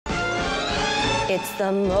It's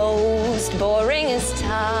the most boringest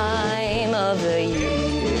time of the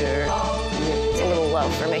year. It's a little low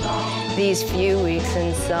for me. These few weeks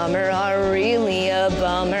in summer are really a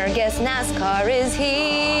bummer. Guess NASCAR is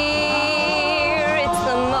here. It's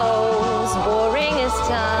the most boringest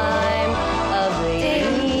time of the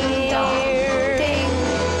year. Ding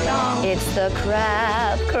dong. It's the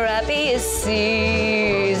crappiest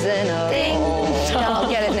season of all. I'll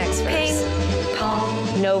get it next verse.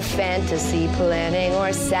 No fantasy planning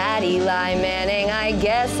or sad Eli Manning. I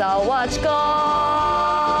guess I'll watch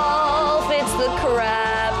golf. It's the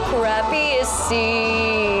crappiest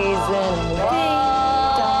season of all.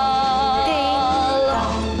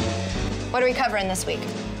 What are we covering this week?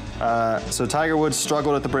 So Tiger Woods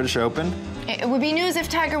struggled at the British Open. It would be news if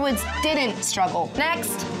Tiger Woods didn't struggle.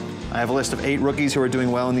 Next. I have a list of 8 rookies who are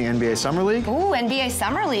doing well in the NBA Summer League. Ooh, NBA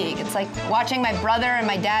Summer League. It's like watching my brother and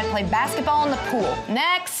my dad play basketball in the pool.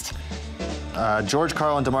 Next. George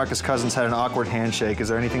Karl and DeMarcus Cousins had an awkward handshake. Is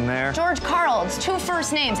there anything there? George Karl, it's 2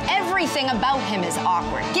 first names. Everything about him is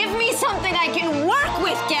awkward. Give me something I can work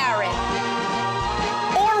with, Garrett.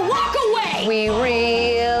 Or walk away. We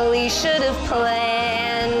really should have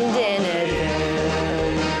planned in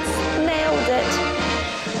advance. Nailed it.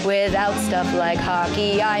 Without stuff like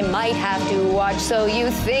hockey, I might have to watch. So you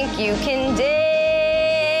think you can dance?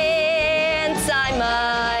 I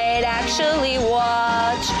might actually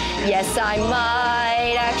watch. Yes, I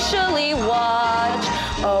might actually watch.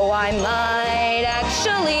 Oh, I might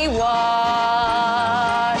actually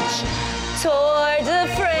watch Tour de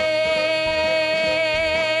France.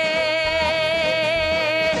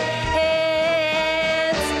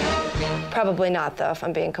 Probably not, though, if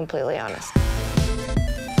I'm being completely honest.